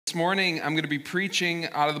This morning, I'm going to be preaching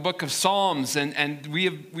out of the book of Psalms, and we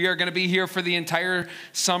are going to be here for the entire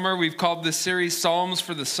summer. We've called this series Psalms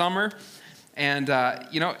for the Summer. And,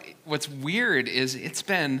 what's weird is it's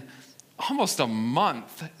been almost a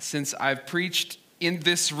month since I've preached in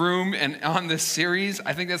this room and on this series.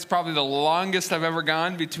 I think that's probably the longest I've ever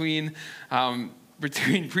gone between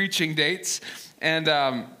preaching dates. And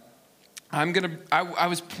I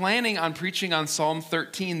was planning on preaching on Psalm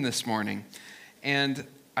 13 this morning. And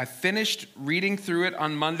I finished reading through it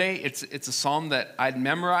on Monday. It's a psalm that I'd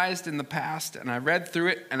memorized in the past, and I read through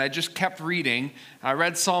it, and I just kept reading. I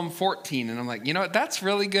read Psalm 14, and I'm like, you know what, that's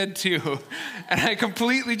really good too. And I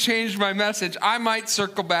completely changed my message. I might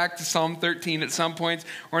circle back to Psalm 13 at some point.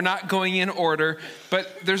 We're not going in order,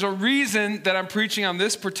 but there's a reason that I'm preaching on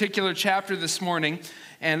this particular chapter this morning,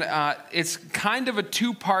 and it's kind of a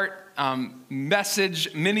two-part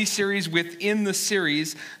message mini-series within the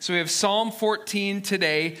series. So we have Psalm 14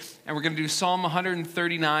 today, and we're going to do Psalm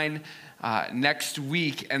 139 next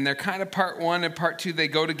week. And they're kind of part one and part two. They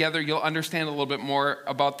go together. You'll understand a little bit more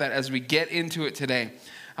about that as we get into it today.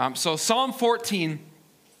 So Psalm 14,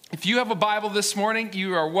 if you have a Bible this morning,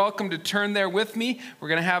 you are welcome to turn there with me. We're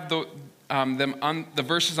going to have them on the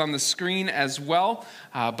verses on the screen as well,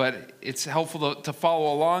 but it's helpful to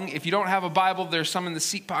follow along. If you don't have a Bible, there's some in the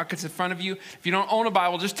seat pockets in front of you. If you don't own a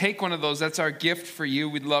Bible, just take one of those. That's our gift for you.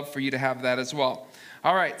 We'd love for you to have that as well.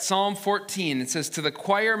 All right, Psalm 14. It says, "To the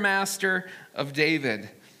choir master of David,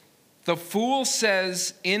 the fool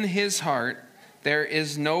says in his heart, there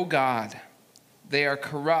is no God. They are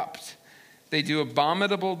corrupt. They do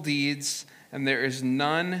abominable deeds, and there is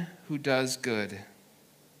none who does good.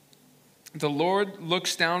 The Lord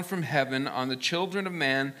looks down from heaven on the children of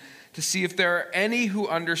man to see if there are any who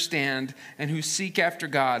understand and who seek after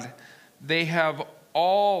God. They have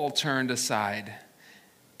all turned aside.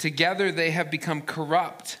 Together they have become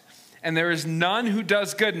corrupt, and there is none who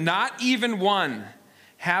does good, not even one.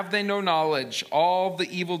 Have they no knowledge? All the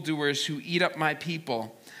evildoers who eat up my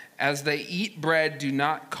people, as they eat bread, do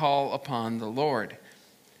not call upon the Lord.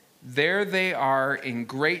 There they are in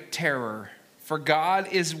great terror, for God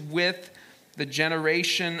is with the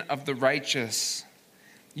generation of the righteous.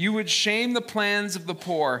 You would shame the plans of the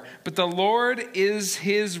poor, but the Lord is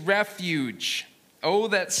his refuge. Oh,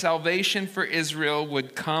 that salvation for Israel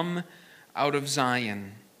would come out of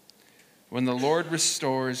Zion. When the Lord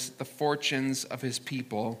restores the fortunes of his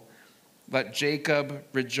people, let Jacob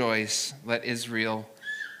rejoice, let Israel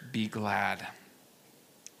be glad."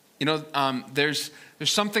 You know, there's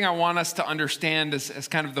something I want us to understand as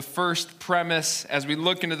kind of the first premise. As we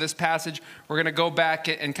look into this passage, we're going to go back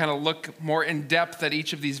and kind of look more in depth at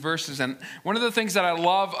each of these verses. And one of the things that I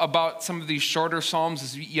love about some of these shorter Psalms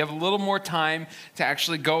is you have a little more time to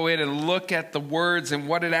actually go in and look at the words and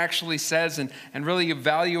what it actually says and really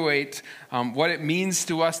evaluate what it means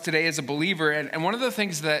to us today as a believer. And one of the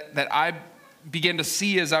things that I began to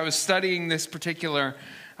see as I was studying this particular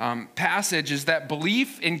passage is that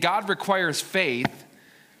belief in God requires faith,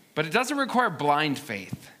 but it doesn't require blind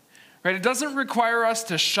faith, right? It doesn't require us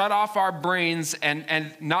to shut off our brains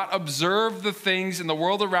and not observe the things in the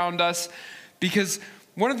world around us, because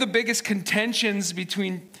one of the biggest contentions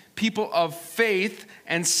between people of faith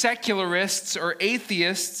and secularists or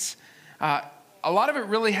atheists, a lot of it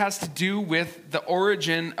really has to do with the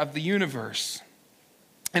origin of the universe.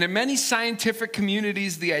 And in many scientific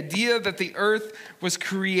communities, the idea that the earth was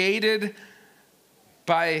created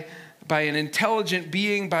by an intelligent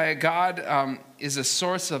being, by a God, is a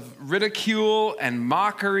source of ridicule and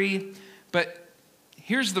mockery. But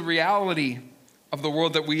here's the reality of the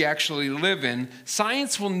world that we actually live in.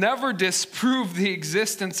 Science will never disprove the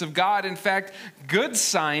existence of God. In fact, good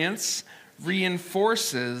science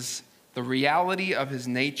reinforces the reality of his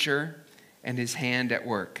nature and his hand at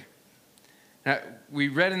work. Now, we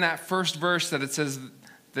read in that first verse that it says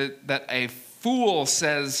that a fool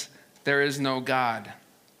says there is no God.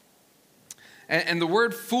 And the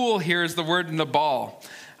word fool here is the word nabal.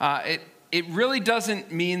 It really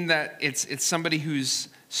doesn't mean that it's somebody who's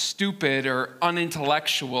stupid or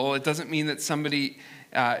unintellectual. It doesn't mean that somebody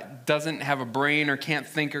doesn't have a brain or can't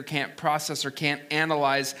think or can't process or can't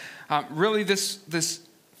analyze. Really, this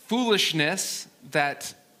foolishness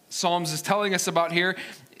that Psalms is telling us about here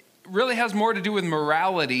really has more to do with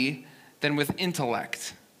morality than with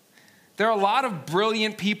intellect. There are a lot of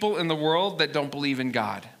brilliant people in the world that don't believe in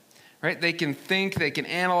God, right? They can think, they can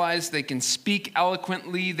analyze, they can speak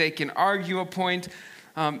eloquently, they can argue a point,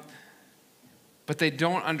 but they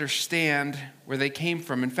don't understand where they came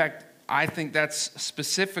from. In fact, I think that's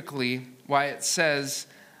specifically why it says,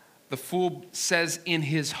 the fool says in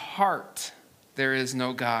his heart, there is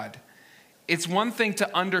no God. it's one thing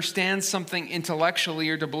to understand something intellectually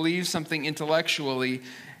or to believe something intellectually,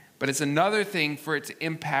 but it's another thing for it to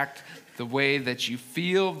impact the way that you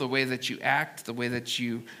feel, the way that you act, the way that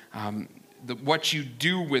you, what you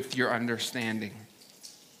do with your understanding.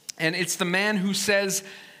 And it's the man who says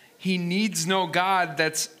he needs no God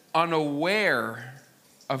that's unaware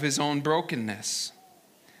of his own brokenness.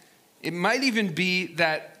 It might even be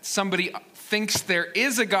that somebody thinks there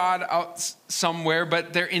is a God out somewhere,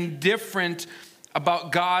 but they're indifferent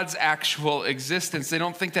about God's actual existence. They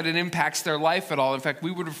don't think that it impacts their life at all. In fact,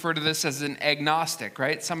 we would refer to this as an agnostic,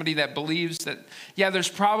 right? Somebody that believes that, yeah, there's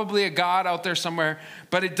probably a God out there somewhere,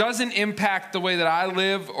 but it doesn't impact the way that I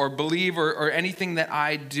live or believe or anything that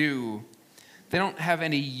I do. They don't have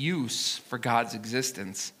any use for God's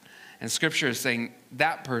existence. And Scripture is saying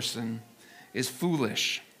that person is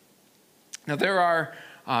foolish. Now, there are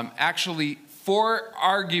actually 4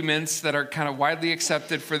 arguments that are kind of widely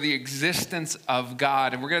accepted for the existence of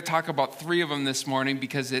God. And we're going to talk about 3 of them this morning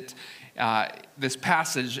because this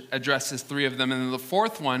passage addresses 3 of them. And then the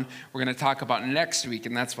 4th one we're going to talk about next week.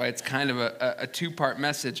 And that's why it's kind of a 2-part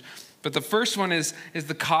message. But the first one is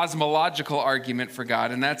the cosmological argument for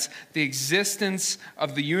God. And that's the existence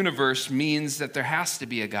of the universe means that there has to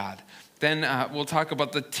be a God. Then we'll talk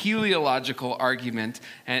about the teleological argument.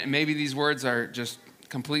 And maybe these words are just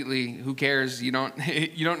completely, who cares? You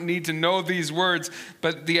don't need to know these words.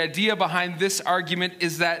 But the idea behind this argument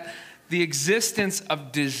is that the existence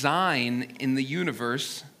of design in the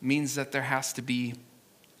universe means that there has to be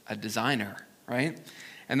a designer, right?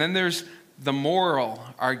 And then there's the moral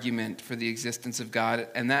argument for the existence of God,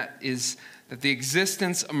 and that is that the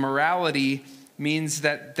existence of morality means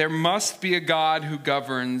that there must be a God who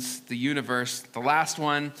governs the universe. The last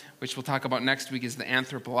one, which we'll talk about next week, is the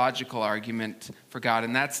anthropological argument for God.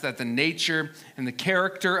 And that's that the nature and the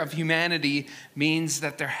character of humanity means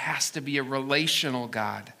that there has to be a relational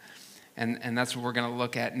God. And that's what we're going to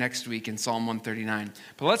look at next week in Psalm 139.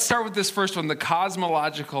 But let's start with this first one, the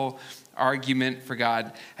cosmological argument for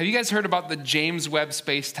God. Have you guys heard about the James Webb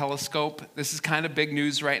Space Telescope? This is kind of big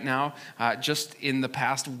news right now. Just in the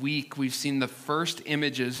past week, we've seen the first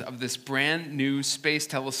images of this brand new space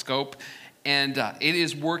telescope, and it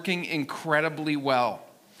is working incredibly well.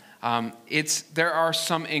 There are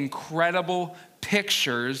some incredible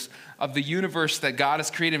pictures of the universe that God has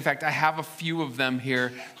created. In fact, I have a few of them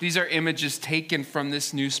here. These are images taken from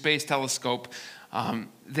this new space telescope.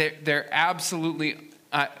 They're absolutely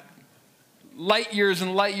light years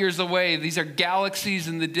and light years away. These are galaxies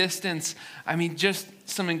in the distance. I mean, just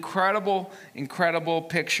some incredible, incredible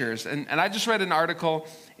pictures. And I just read an article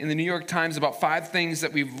in the New York Times about 5 things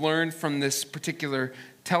that we've learned from this particular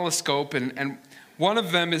telescope. And one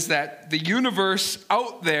of them is that the universe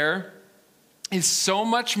out there is so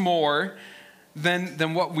much more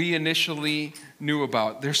than what we initially knew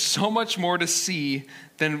about. There's so much more to see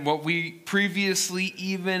than what we previously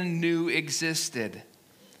even knew existed.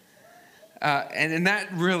 And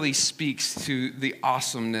that really speaks to the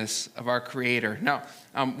awesomeness of our Creator. Now,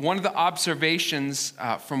 one of the observations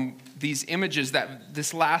from these images,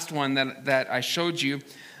 this last one that I showed you,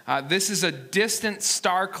 this is a distant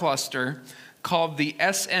star cluster called the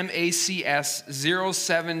SMACS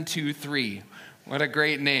 0723. What a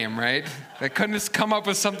great name, right? They couldn't have come up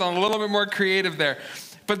with something a little bit more creative there.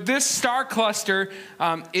 But this star cluster,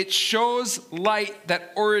 it shows light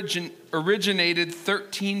that originated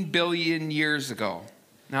 13 billion years ago.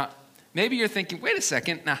 Now, maybe you're thinking, wait a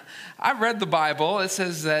second. Now, I've read the Bible. It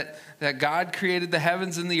says that God created the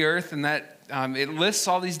heavens and the earth, and that it lists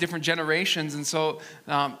all these different generations. And so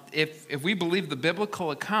if we believe the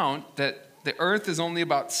biblical account, that the earth is only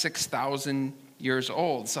about 6,000 years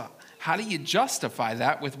old. So how do you justify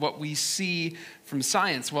that with what we see from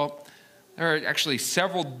science? Well, there are actually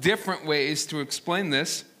several different ways to explain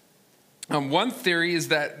this. One theory is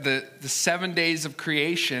that the 7 days of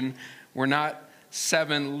creation were not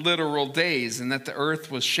 7 literal days, and that the earth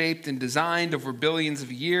was shaped and designed over billions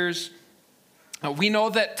of years. We know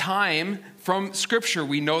that time, from Scripture,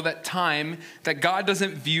 we know that God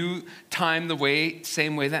doesn't view time the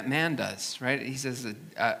same way that man does, right? He says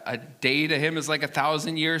a day to him is like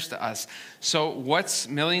 1,000 years to us. So what's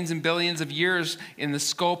millions and billions of years in the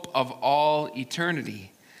scope of all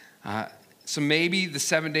eternity? So maybe the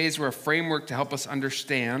 7 days were a framework to help us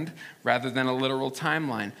understand rather than a literal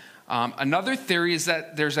timeline. Another theory is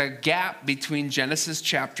that there's a gap between Genesis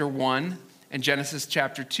chapter 1 and Genesis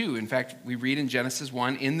chapter 2. In fact, we read in Genesis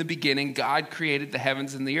 1, in the beginning, God created the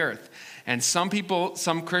heavens and the earth. And some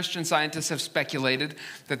Christian scientists have speculated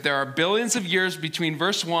that there are billions of years between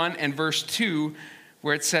verse 1 and verse 2,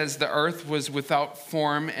 where it says the earth was without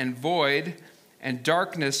form and void, and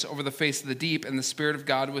darkness over the face of the deep, and the Spirit of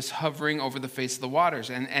God was hovering over the face of the waters.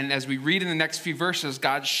 And as we read in the next few verses,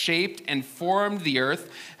 God shaped and formed the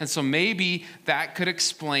earth. And so maybe that could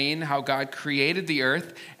explain how God created the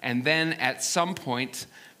earth, and then at some point,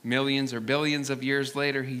 millions or billions of years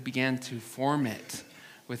later, he began to form it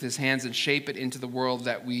with his hands and shape it into the world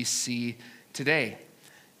that we see today.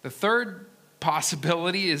 The third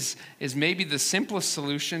possibility is maybe the simplest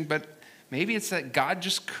solution, but maybe it's that God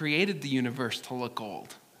just created the universe to look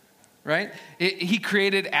old, right? He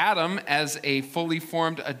created Adam as a fully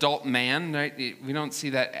formed adult man, right? We don't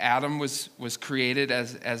see that Adam was created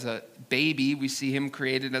as a baby. We see him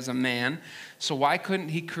created as a man. So why couldn't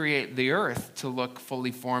he create the earth to look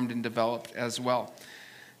fully formed and developed as well?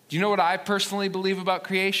 Do you know what I personally believe about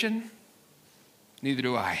creation? Neither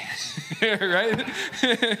do I, right?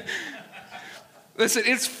 Listen,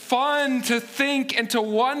 it's fun to think and to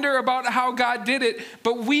wonder about how God did it,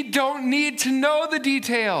 but we don't need to know the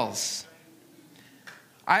details.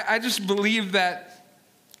 I just believe that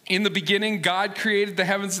in the beginning, God created the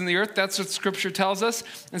heavens and the earth. That's what Scripture tells us.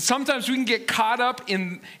 And sometimes we can get caught up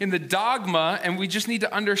in the dogma, and we just need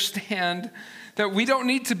to understand that we don't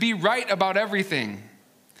need to be right about everything,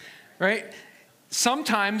 right?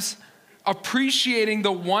 Sometimes appreciating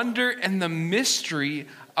the wonder and the mystery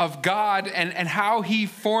of God and how he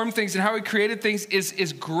formed things and how he created things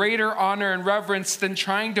is greater honor and reverence than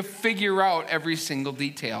trying to figure out every single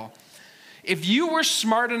detail. If you were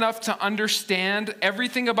smart enough to understand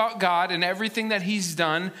everything about God and everything that he's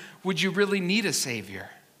done, would you really need a Savior?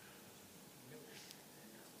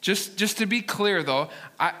 Just to be clear, though,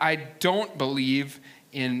 I don't believe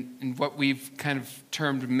in what we've kind of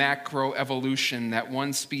termed macroevolution, that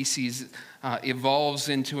one species evolves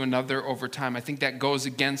into another over time. I think that goes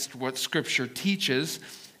against what Scripture teaches,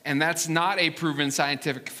 and that's not a proven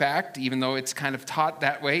scientific fact, even though it's kind of taught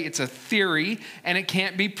that way. It's a theory, and it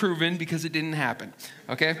can't be proven because it didn't happen,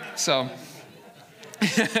 okay? So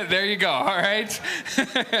there you go, all right?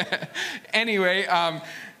 Anyway,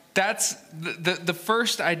 that's the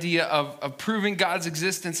first idea of proving God's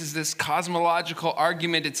existence is this cosmological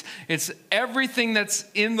argument. It's everything that's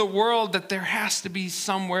in the world that there has to be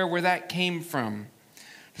somewhere where that came from.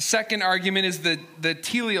 The second argument is the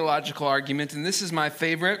teleological argument, and this is my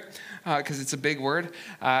favorite because it's a big word.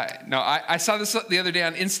 I saw this the other day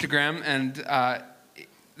on Instagram, and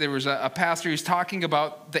there was a pastor who was talking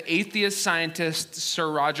about the atheist scientist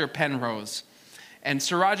Sir Roger Penrose. And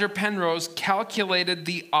Sir Roger Penrose calculated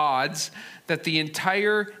the odds that the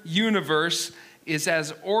entire universe is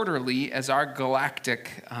as orderly as our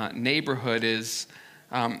galactic neighborhood is.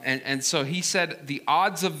 And so he said the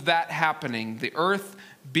odds of that happening, the Earth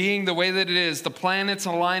being the way that it is, the planets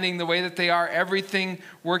aligning the way that they are, everything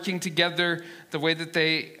working together the way that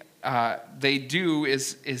they do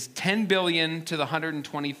is 10 billion to the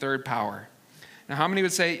 123rd power. Now, how many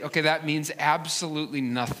would say, okay, that means absolutely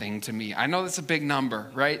nothing to me? I know that's a big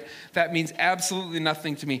number, right? That means absolutely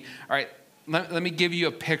nothing to me. All right, let me give you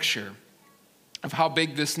a picture of how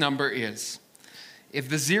big this number is. If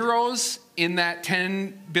the zeros in that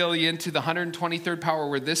 10 billion to the 123rd power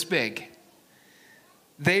were this big,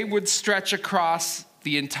 they would stretch across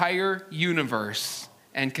the entire universe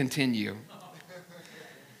and continue.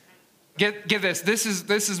 Get this. This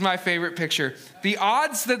is my favorite picture. The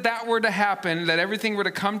odds that were to happen, that everything were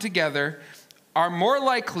to come together, are more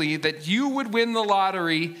likely that you would win the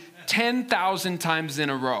lottery 10,000 times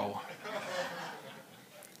in a row.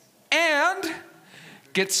 And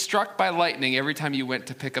get struck by lightning every time you went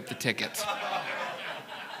to pick up the ticket.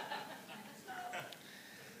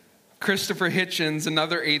 Christopher Hitchens,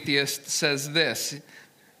 another atheist, says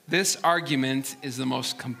this argument is the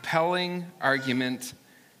most compelling argument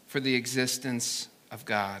for the existence of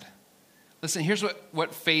God. Listen, here's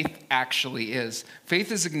what faith actually is.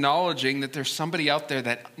 Faith is acknowledging that there's somebody out there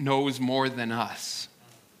that knows more than us.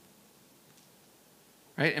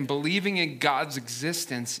 Right? And believing in God's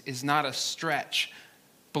existence is not a stretch.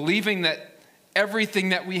 Believing that everything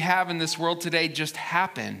that we have in this world today just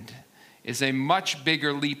happened is a much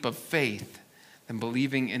bigger leap of faith than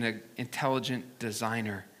believing in an intelligent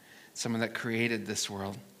designer, someone that created this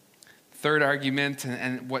world. Third argument,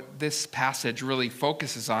 and what this passage really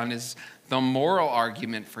focuses on, is the moral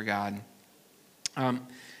argument for God.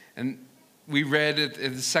 And we read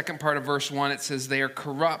in the second part of verse 1, it says, they are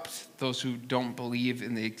corrupt, those who don't believe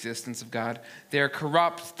in the existence of God. They are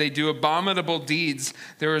corrupt. They do abominable deeds.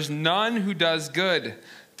 There is none who does good.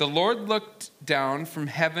 The Lord looked down from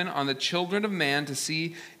heaven on the children of man to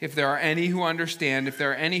see if there are any who understand, if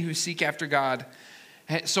there are any who seek after God.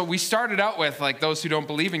 So we started out with like those who don't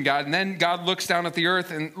believe in God, and then God looks down at the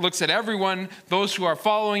earth and looks at everyone, those who are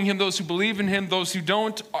following him, those who believe in him, those who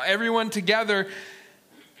don't, everyone together.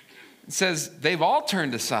 It says they've all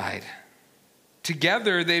turned aside.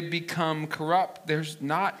 Together they've become corrupt. There's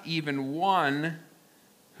not even one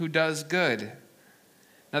who does good.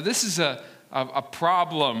 Now this is a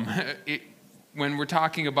problem when we're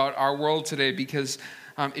talking about our world today, because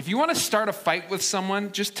if you want to start a fight with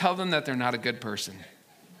someone, just tell them that they're not a good person.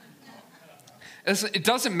 It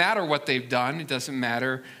doesn't matter what they've done. It doesn't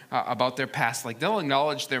matter about their past. Like, they'll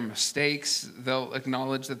acknowledge their mistakes. They'll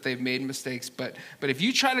acknowledge that they've made mistakes. But if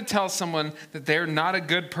you try to tell someone that they're not a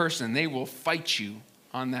good person, they will fight you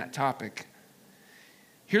on that topic.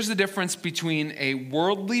 Here's the difference between a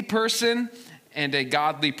worldly person and a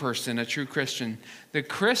godly person, a true Christian. The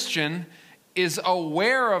Christian is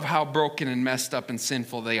aware of how broken and messed up and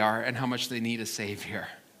sinful they are and how much they need a Savior.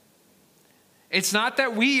 It's not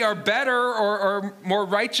that we are better or more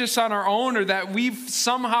righteous on our own, or that we've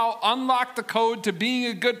somehow unlocked the code to being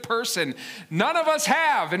a good person. None of us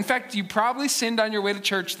have. In fact, you probably sinned on your way to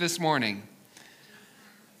church this morning.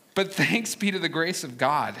 But thanks be to the grace of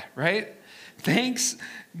God, right? Thanks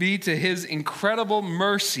be to his incredible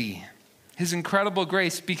mercy, his incredible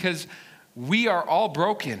grace, because we are all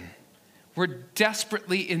broken. We're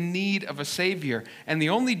desperately in need of a Savior. And the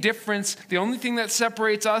only difference, the only thing that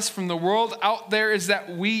separates us from the world out there is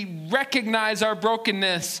that we recognize our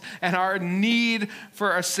brokenness and our need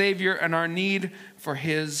for a Savior and our need for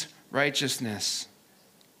his righteousness.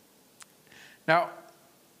 Now,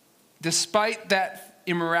 despite that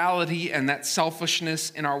immorality and that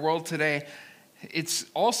selfishness in our world today, it's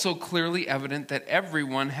also clearly evident that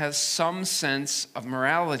everyone has some sense of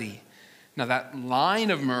morality. Now, that line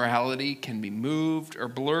of morality can be moved or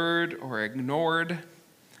blurred or ignored.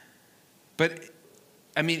 But,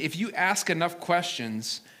 I mean, if you ask enough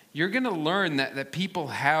questions, you're going to learn that people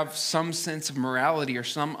have some sense of morality or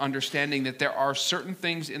some understanding that there are certain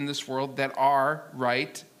things in this world that are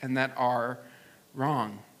right and that are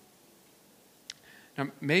wrong. Now,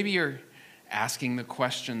 maybe you're asking the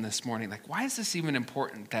question this morning, like, why is this even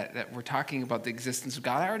important that we're talking about the existence of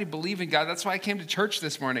God? I already believe in God. That's why I came to church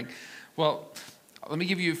this morning. Well, let me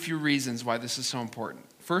give you a few reasons why this is so important.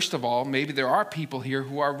 First of all, maybe there are people here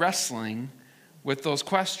who are wrestling with those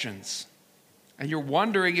questions. And you're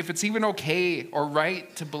wondering if it's even okay or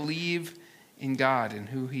right to believe in God and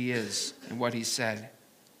who he is and what he said.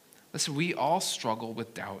 Listen, we all struggle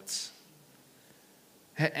with doubts.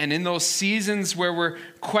 And in those seasons where we're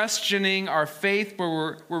questioning our faith,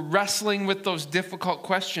 where we're wrestling with those difficult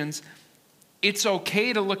questions, it's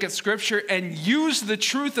okay to look at Scripture and use the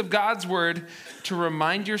truth of God's word to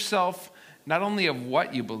remind yourself not only of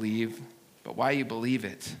what you believe, but why you believe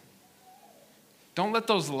it. Don't let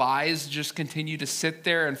those lies just continue to sit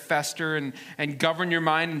there and fester and govern your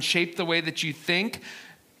mind and shape the way that you think.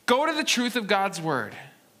 Go to the truth of God's word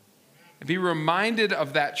and be reminded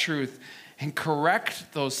of that truth and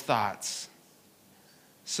correct those thoughts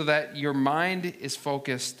so that your mind is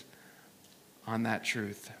focused on that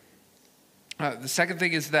truth. The second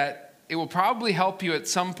thing is that it will probably help you at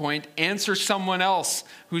some point answer someone else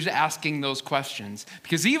who's asking those questions.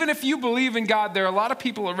 Because even if you believe in God, there are a lot of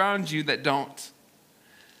people around you that don't,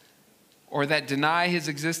 or that deny his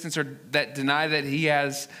existence, or that deny that he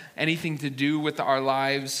has anything to do with our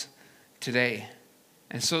lives today.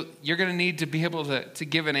 And so you're going to need to be able to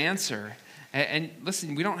give an answer. And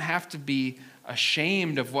listen, we don't have to be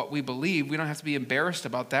ashamed of what we believe. We don't have to be embarrassed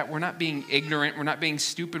about that. We're not being ignorant. We're not being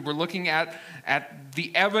stupid. We're looking at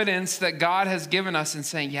the evidence that God has given us and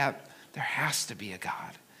saying, yeah, there has to be a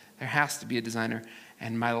God. There has to be a designer.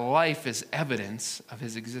 And my life is evidence of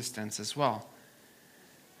his existence as well.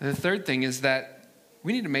 And the third thing is that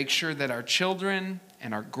we need to make sure that our children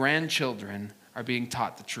and our grandchildren are being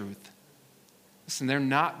taught the truth. Listen, they're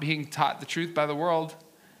not being taught the truth by the world,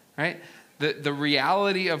 right? The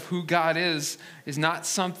reality of who God is not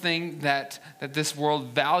something that this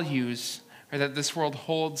world values or that this world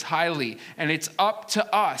holds highly. And it's up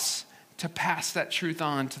to us to pass that truth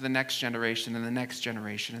on to the next generation and the next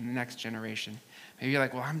generation and the next generation. Maybe you're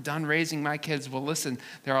like, well, I'm done raising my kids. Well, listen,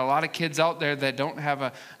 there are a lot of kids out there that don't have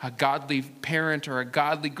a godly parent or a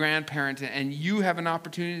godly grandparent, and you have an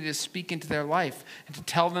opportunity to speak into their life and to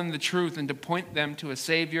tell them the truth and to point them to a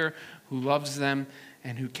Savior who loves them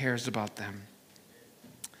and who cares about them.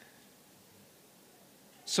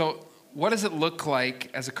 So, what does it look like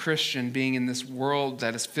as a Christian being in this world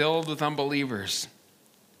that is filled with unbelievers?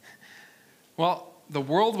 Well, the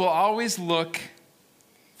world will always look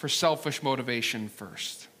for selfish motivation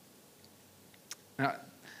first. Now,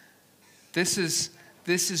 this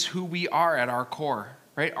is who we are at our core.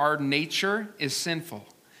 right? Our nature is sinful.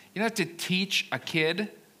 You don't have to teach a kid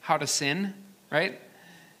how to sin, right?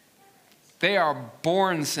 They are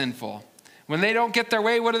born sinful. When they don't get their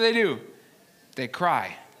way, what do? They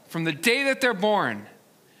cry. From the day that they're born,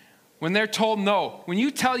 when they're told no, when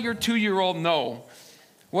you tell your 2-year-old no,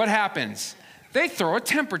 what happens? They throw a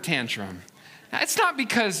temper tantrum. Now, it's not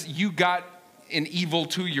because you got an evil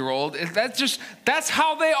 2-year-old. That's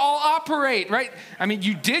how they all operate, right? I mean,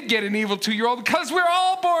 you did get an evil 2-year-old because we're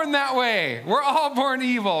all born that way. We're all born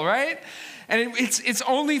evil, right? And it's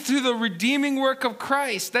only through the redeeming work of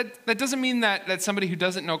Christ. That doesn't mean that somebody who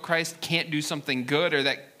doesn't know Christ can't do something good or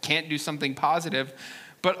that can't do something positive.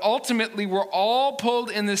 But ultimately, we're all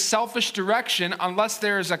pulled in this selfish direction unless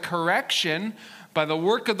there is a correction by the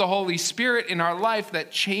work of the Holy Spirit in our life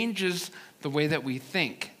that changes the way that we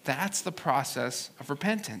think. That's the process of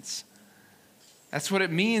repentance. That's what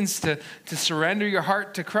it means to surrender your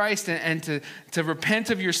heart to Christ and to repent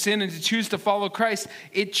of your sin and to choose to follow Christ.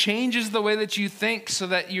 It changes the way that you think so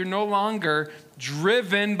that you're no longer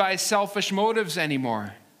driven by selfish motives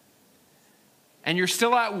anymore. And you're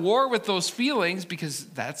still at war with those feelings because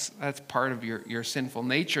that's part of your sinful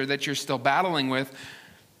nature that you're still battling with.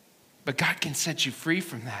 But God can set you free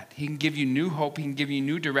from that. He can give you new hope. He can give you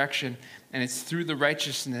new direction. And it's through the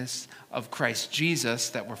righteousness of Christ Jesus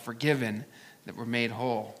that we're forgiven, that we're made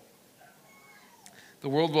whole. The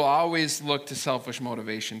world will always look to selfish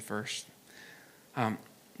motivation first.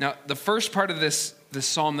 Now, the first part of this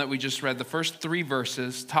psalm that we just read, the first 3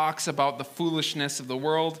 verses, talks about the foolishness of the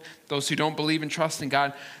world, those who don't believe and trust in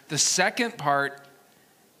God. The second part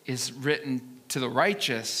is written to the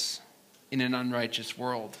righteous in an unrighteous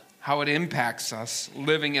world. How it impacts us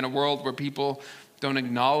living in a world where people don't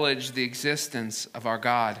acknowledge the existence of our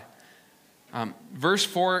God. Verse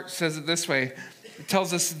 4 says it this way. It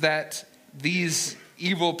tells us that these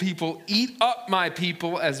evil people eat up my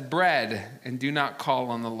people as bread and do not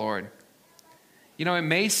call on the Lord. You know, it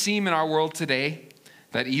may seem in our world today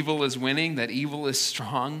that evil is winning, that evil is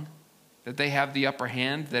strong, that they have the upper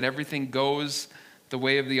hand, that everything goes the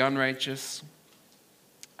way of the unrighteous.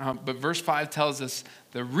 But verse 5 tells us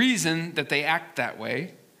the reason that they act that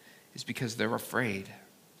way is because they're afraid.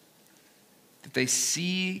 That they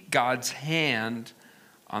see God's hand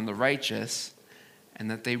on the righteous and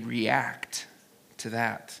that they react to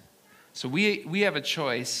that. So we have a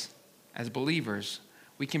choice as believers.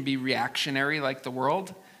 We can be reactionary like the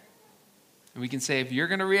world. And we can say, if you're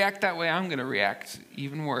going to react that way, I'm going to react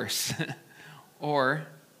even worse. Or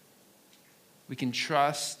we can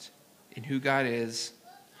trust in who God is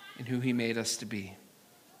and who he made us to be.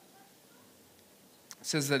 It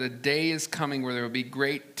says that a day is coming where there will be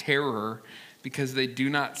great terror because they do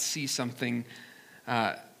not see something.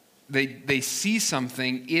 They see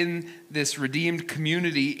something in this redeemed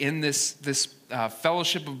community, in this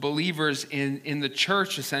fellowship of believers in the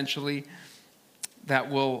church, essentially,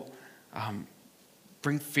 that will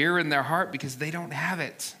bring fear in their heart because they don't have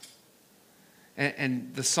it.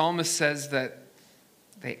 And the psalmist says that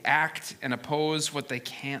they act and oppose what they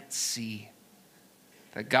can't see.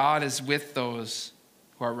 That God is with those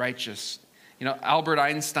who are righteous. You know, Albert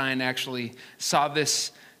Einstein actually saw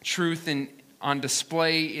this truth on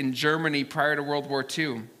display in Germany prior to World War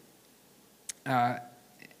II.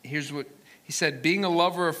 Here's what he said. Being a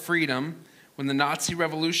lover of freedom, when the Nazi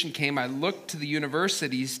Revolution came, I looked to the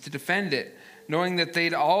universities to defend it, knowing that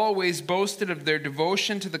they'd always boasted of their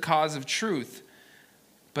devotion to the cause of truth.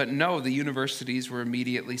 But no, the universities were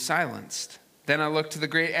immediately silenced. Then I looked to the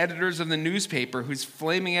great editors of the newspaper whose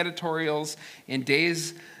flaming editorials in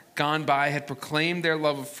days gone by had proclaimed their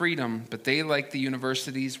love of freedom, but they, like the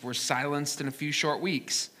universities, were silenced in a few short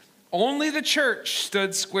weeks. Only the church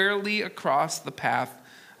stood squarely across the path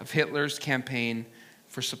of Hitler's campaign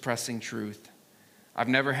for suppressing truth. I've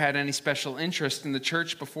never had any special interest in the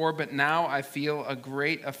church before, but now I feel a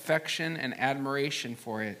great affection and admiration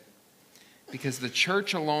for it, because the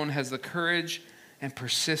church alone has the courage and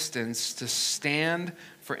persistence to stand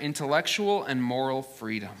for intellectual and moral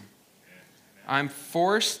freedom. I'm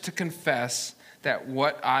forced to confess that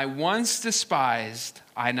what I once despised,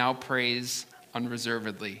 I now praise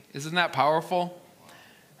unreservedly. Isn't that powerful?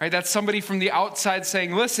 Right? That's somebody from the outside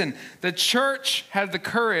saying, listen, the church had the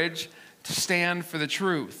courage to stand for the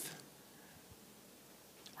truth.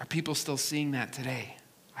 Are people still seeing that today?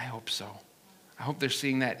 I hope so. I hope they're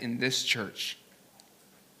seeing that in this church.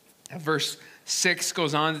 Verse 6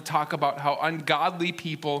 goes on to talk about how ungodly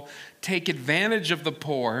people take advantage of the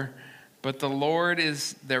poor, but the Lord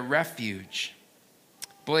is their refuge.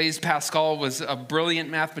 Blaise Pascal was a brilliant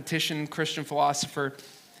mathematician, Christian philosopher.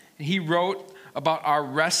 And he wrote about our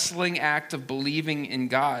wrestling act of believing in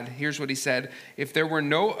God. Here's what he said: if there were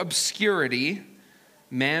no obscurity,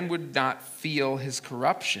 man would not feel his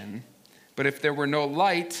corruption. But if there were no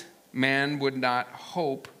light, man would not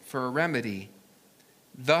hope for a remedy.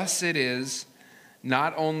 Thus it is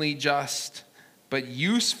not only just, but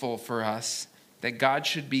useful for us that God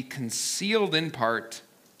should be concealed in part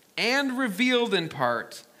and revealed in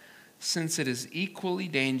part, since it is equally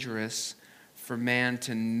dangerous for man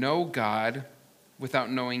to know God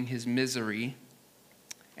without knowing his misery,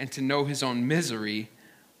 and to know his own misery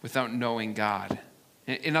without knowing God.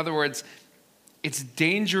 In other words, it's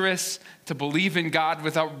dangerous to believe in God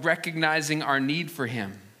without recognizing our need for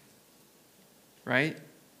him, right?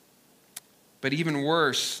 But even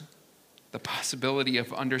worse, the possibility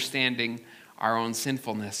of understanding our own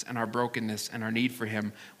sinfulness and our brokenness and our need for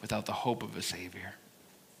him without the hope of a Savior.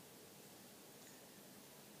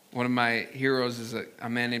 One of my heroes is a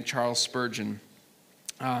man named Charles Spurgeon,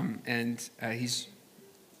 and he's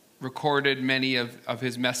recorded many of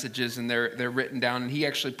his messages, and they're written down, and he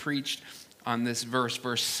actually preached on this verse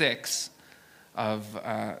 6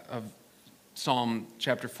 of Psalm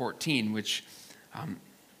chapter 14, which,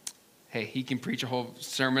 hey, he can preach a whole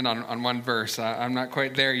sermon on one verse. I'm not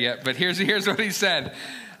quite there yet, but here's what he said.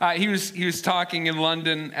 He was talking in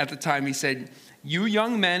London at the time. He said, "You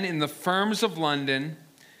young men in the firms of London,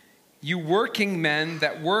 you working men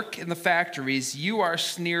that work in the factories, you are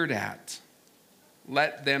sneered at.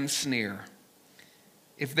 Let them sneer.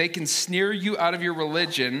 If they can sneer you out of your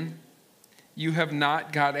religion, you have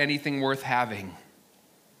not got anything worth having.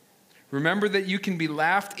 Remember that you can be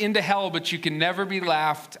laughed into hell, but you can never be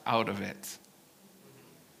laughed out of it."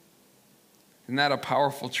 Isn't that a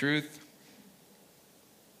powerful truth?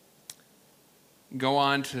 Go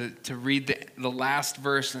on to read the last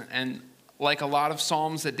verse, and like a lot of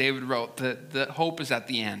Psalms that David wrote, the hope is at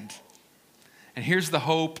the end. And here's the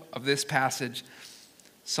hope of this passage.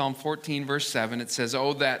 Psalm 14, verse 7, it says,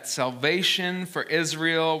 "Oh, that salvation for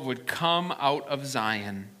Israel would come out of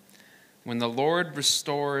Zion, when the Lord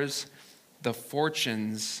restores the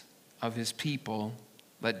fortunes of his people.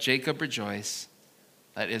 Let Jacob rejoice,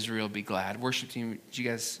 let Israel be glad." Worship team, would you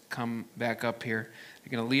guys come back up here?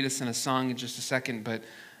 They're going to lead us in a song in just a second, but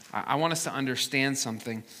I want us to understand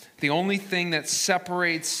something. The only thing that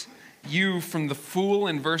separates you from the fool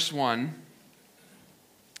in verse 1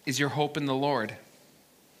 is your hope in the Lord.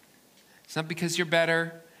 It's not because you're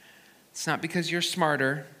better. It's not because you're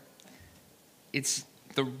smarter. It's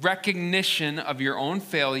the recognition of your own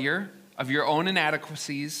failure, of your own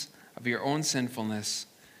inadequacies, of your own sinfulness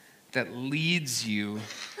that leads you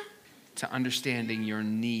to understanding your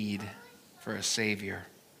need for a Savior.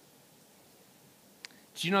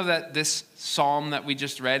 Do you know that this psalm that we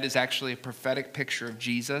just read is actually a prophetic picture of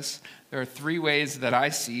Jesus? There are three ways that I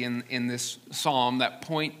see in this psalm that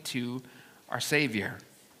point to our Savior.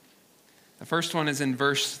 The first one is in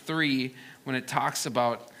verse 3 when it talks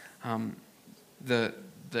about the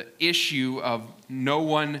issue of no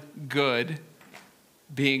one good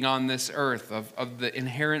being on this earth, of the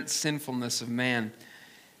inherent sinfulness of man.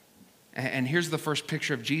 And here's the first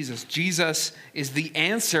picture of Jesus. Jesus is the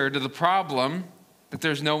answer to the problem that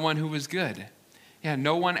there's no one who was good. Yeah,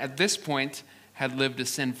 no one at this point had lived a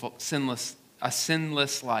sinless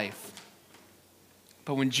life.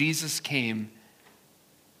 But when Jesus came,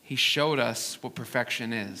 he showed us what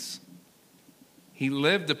perfection is. He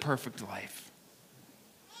lived a perfect life.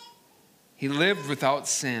 He lived without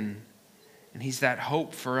sin, and he's that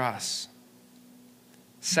hope for us.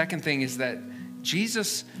 Second thing is that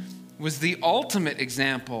Jesus was the ultimate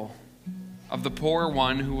example of the poor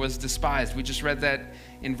one who was despised. We just read that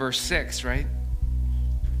in verse 6, right?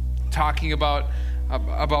 Talking about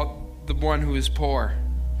the one who is poor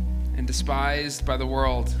and despised by the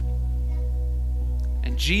world.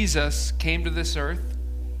 And Jesus came to this earth,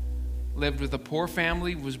 lived with a poor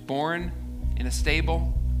family, was born in a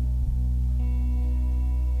stable,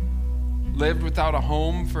 lived without a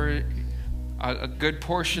home for a good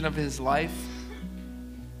portion of his life,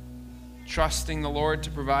 trusting the Lord to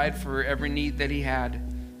provide for every need that he had.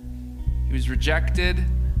 He was rejected,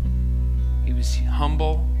 he was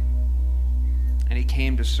humble, and he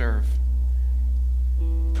came to serve.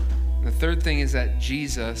 And the third thing is that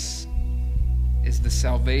Jesus is the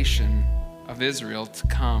salvation of Israel to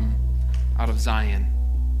come out of Zion.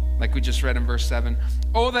 Like we just read in verse 7.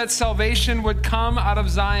 Oh, that salvation would come out of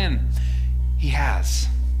Zion. He has.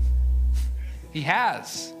 He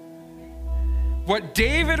has. What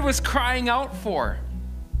David was crying out for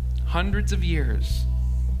hundreds of years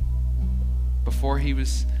before he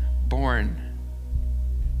was born,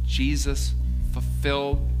 Jesus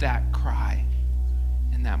fulfilled that cry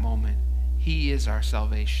in that moment. He is our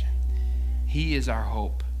salvation. He is our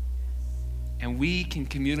hope. And we can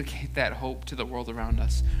communicate that hope to the world around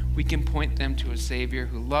us. We can point them to a Savior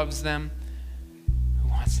who loves them, who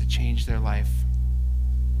wants to change their life.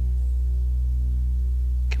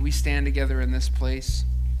 Can we stand together in this place?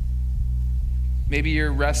 Maybe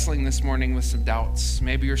you're wrestling this morning with some doubts.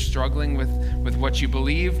 Maybe you're struggling with what you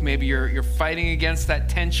believe. Maybe you're fighting against that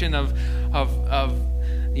tension of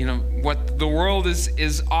what the world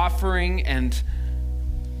is offering and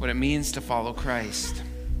what it means to follow Christ.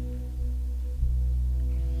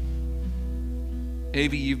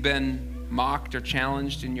 Maybe you've been mocked or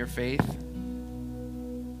challenged in your faith.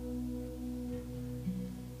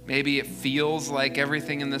 Maybe it feels like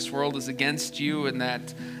everything in this world is against you and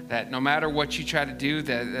that no matter what you try to do,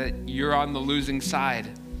 that you're on the losing side.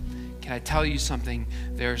 Can I tell you something?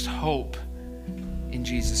 There's hope in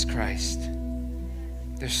Jesus Christ.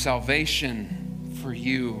 There's salvation for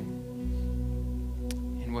you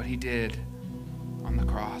in what he did on the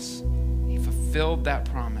cross. He fulfilled that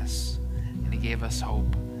promise. And he gave us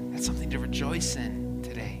hope. That's something to rejoice in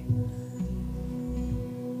today.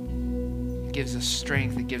 It gives us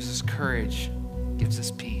strength. It gives us courage. It gives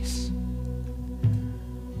us peace.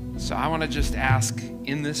 So I want to just ask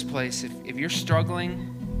in this place, if you're struggling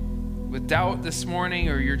with doubt this morning,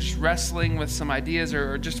 or you're just wrestling with some ideas,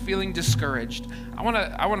 or just feeling discouraged, I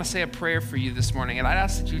want to say a prayer for you this morning. And I'd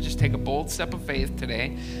ask that you just take a bold step of faith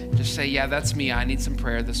today. Just say, yeah, that's me. I need some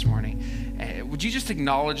prayer this morning. Would you just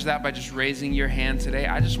acknowledge that by just raising your hand today?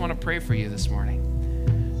 I just want to pray for you this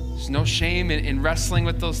morning. There's no shame in wrestling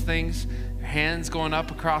with those things. Your hands going up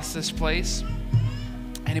across this place.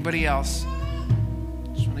 Anybody else?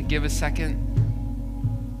 Just want to give a second.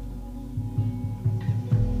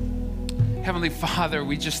 Heavenly Father,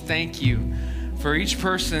 we just thank you for each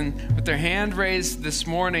person with their hand raised this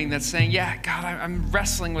morning that's saying, yeah, God, I'm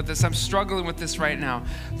wrestling with this. I'm struggling with this right now.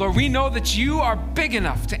 Lord, we know that you are big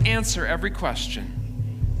enough to answer every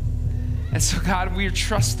question. And so, God, we are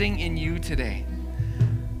trusting in you today.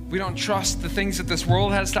 We don't trust the things that this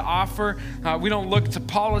world has to offer. We don't look to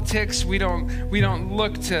politics. We don't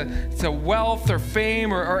look to wealth or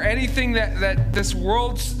fame or anything that this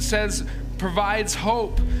world says provides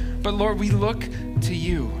hope. But Lord, we look to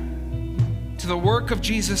you, to the work of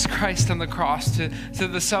Jesus Christ on the cross, to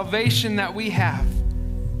the salvation that we have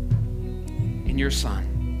in your Son.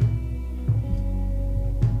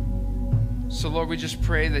 So Lord, we just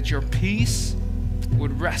pray that your peace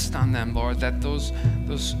would rest on them, Lord, that those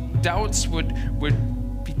doubts would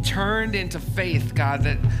be turned into faith, God,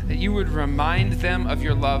 that you would remind them of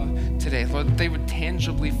your love today. Lord, that they would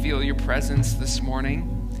tangibly feel your presence this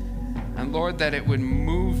morning. And Lord, that it would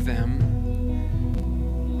move them,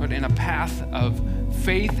 Lord, in a path of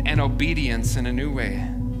faith and obedience in a new way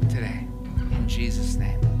today. In Jesus'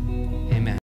 name.